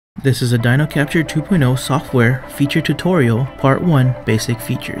This is a DinoCapture 2.0 software feature tutorial, part 1, basic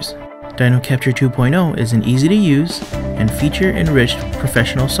features. DinoCapture 2.0 is an easy to use and feature-enriched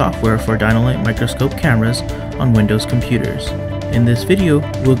professional software for Dino-Lite microscope cameras on Windows computers. In this video,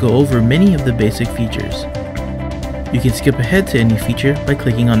 we'll go over many of the basic features. You can skip ahead to any feature by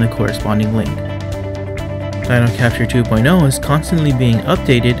clicking on the corresponding link. DinoCapture 2.0 is constantly being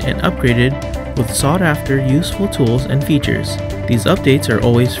updated and upgraded with sought-after useful tools and features. These updates are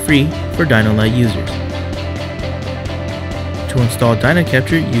always free for Dino-Lite users. To install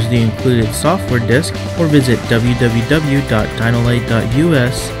DinoCapture, use the included software disk or visit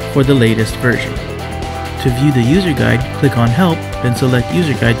www.dinolite.us for the latest version. To view the user guide, click on Help, then select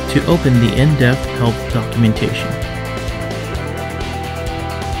User Guide to open the in-depth help documentation.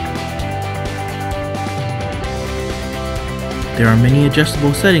 There are many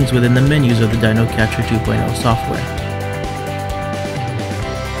adjustable settings within the menus of the DinoCapture 2.0 software.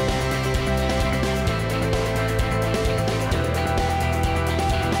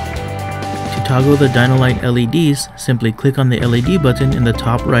 To toggle the Dino-Lite LEDs, simply click on the LED button in the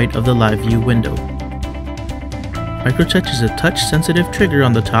top right of the Live View window. Microtouch is a touch-sensitive trigger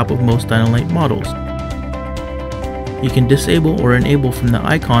on the top of most Dino-Lite models. You can disable or enable from the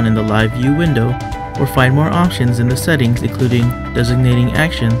icon in the Live View window, or find more options in the settings including designating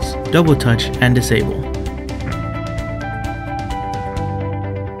actions, double touch, and disable.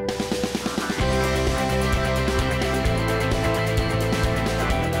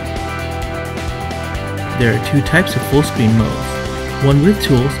 There are two types of full screen modes, one with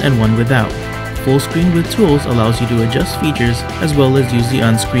tools and one without. Full screen with tools allows you to adjust features as well as use the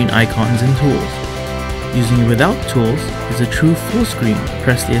on-screen icons and tools. Using it without tools is a true full screen.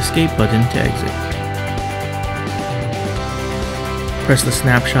 Press the escape button to exit. Press the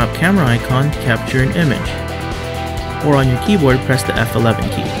snapshot camera icon to capture an image, or on your keyboard press the F11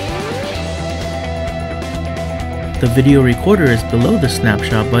 key. The video recorder is below the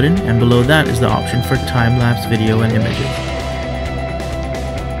snapshot button, and below that is the option for time-lapse video and images.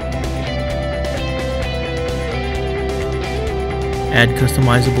 Add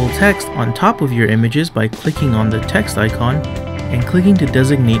customizable text on top of your images by clicking on the text icon and clicking to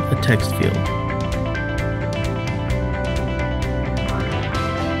designate a text field.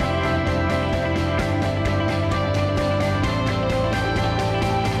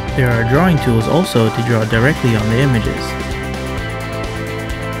 There are drawing tools also to draw directly on the images.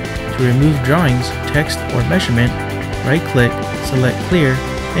 To remove drawings, text, or measurement, right-click, select Clear,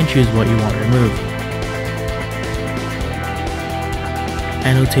 and choose what you want removed.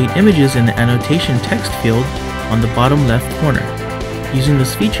 Annotate images in the Annotation text field on the bottom left corner. Using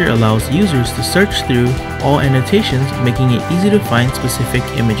this feature allows users to search through all annotations, making it easy to find specific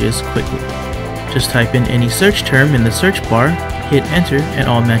images quickly. Just type in any search term in the search bar, hit enter, and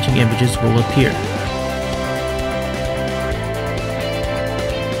all matching images will appear.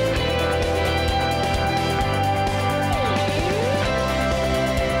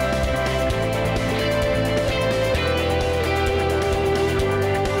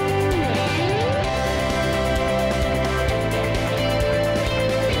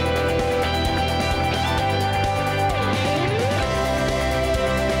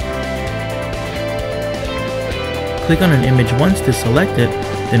 Click on an image once to select it,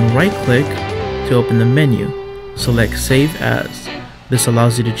 then right-click to open the menu. Select Save As. This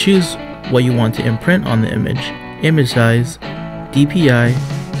allows you to choose what you want to imprint on the image size, DPI,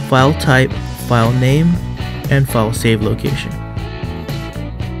 file type, file name, and file save location.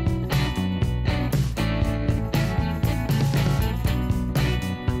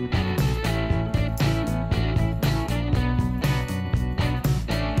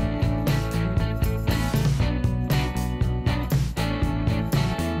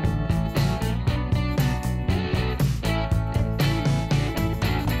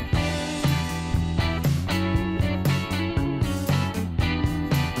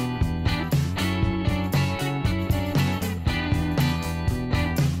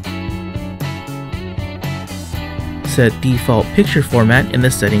 Set default picture format in the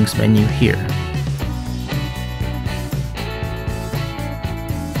settings menu here.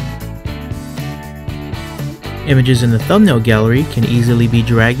 Images in the thumbnail gallery can easily be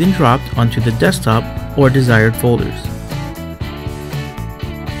dragged and dropped onto the desktop or desired folders.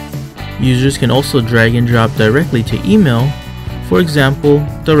 Users can also drag and drop directly to email, for example,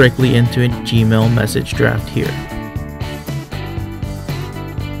 directly into a Gmail message draft here.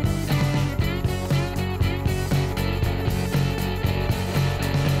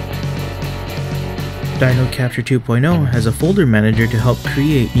 DinoCapture 2.0 has a folder manager to help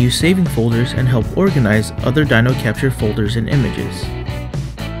create new saving folders and help organize other DinoCapture folders and images.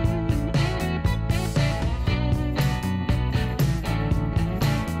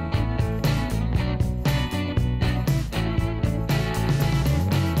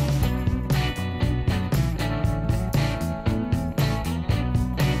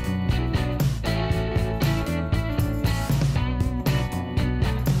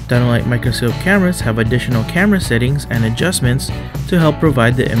 Dino-Lite Microscope cameras have additional camera settings and adjustments to help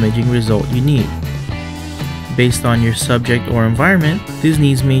provide the imaging result you need. Based on your subject or environment, these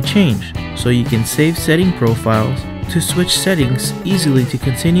needs may change, so you can save setting profiles to switch settings easily to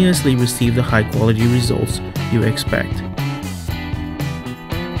continuously receive the high quality results you expect.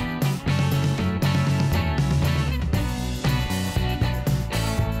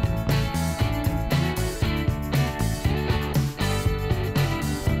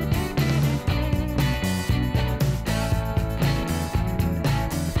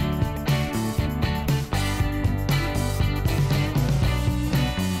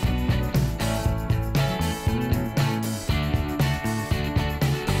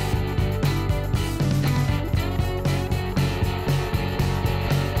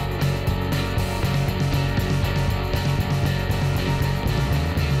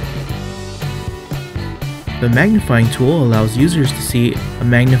 The magnifying tool allows users to see a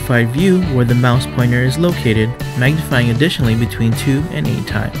magnified view where the mouse pointer is located, magnifying additionally between 2 and 8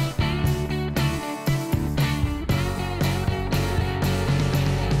 times.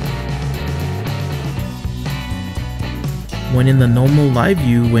 When in the normal live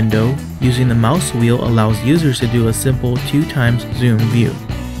view window, using the mouse wheel allows users to do a simple 2 times zoom view.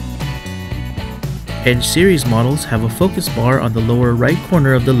 Edge series models have a focus bar on the lower right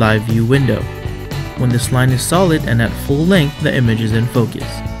corner of the live view window. When this line is solid and at full length, the image is in focus.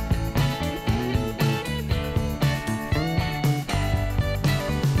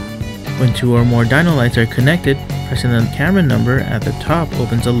 When 2 or more Dino-Lites are connected, pressing the camera number at the top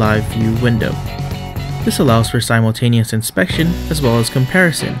opens a live view window. This allows for simultaneous inspection as well as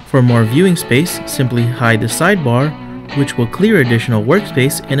comparison. For more viewing space, simply hide the sidebar, which will clear additional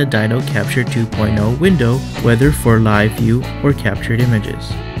workspace in a DinoCapture 2.0 window, whether for live view or captured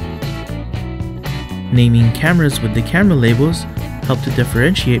images. Naming cameras with the camera labels help to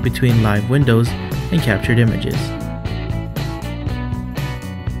differentiate between live windows and captured images.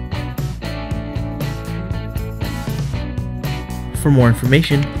 For more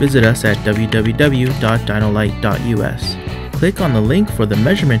information, visit us at www.dinolite.us. Click on the link for the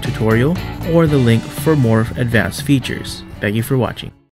measurement tutorial or the link for more advanced features. Thank you for watching.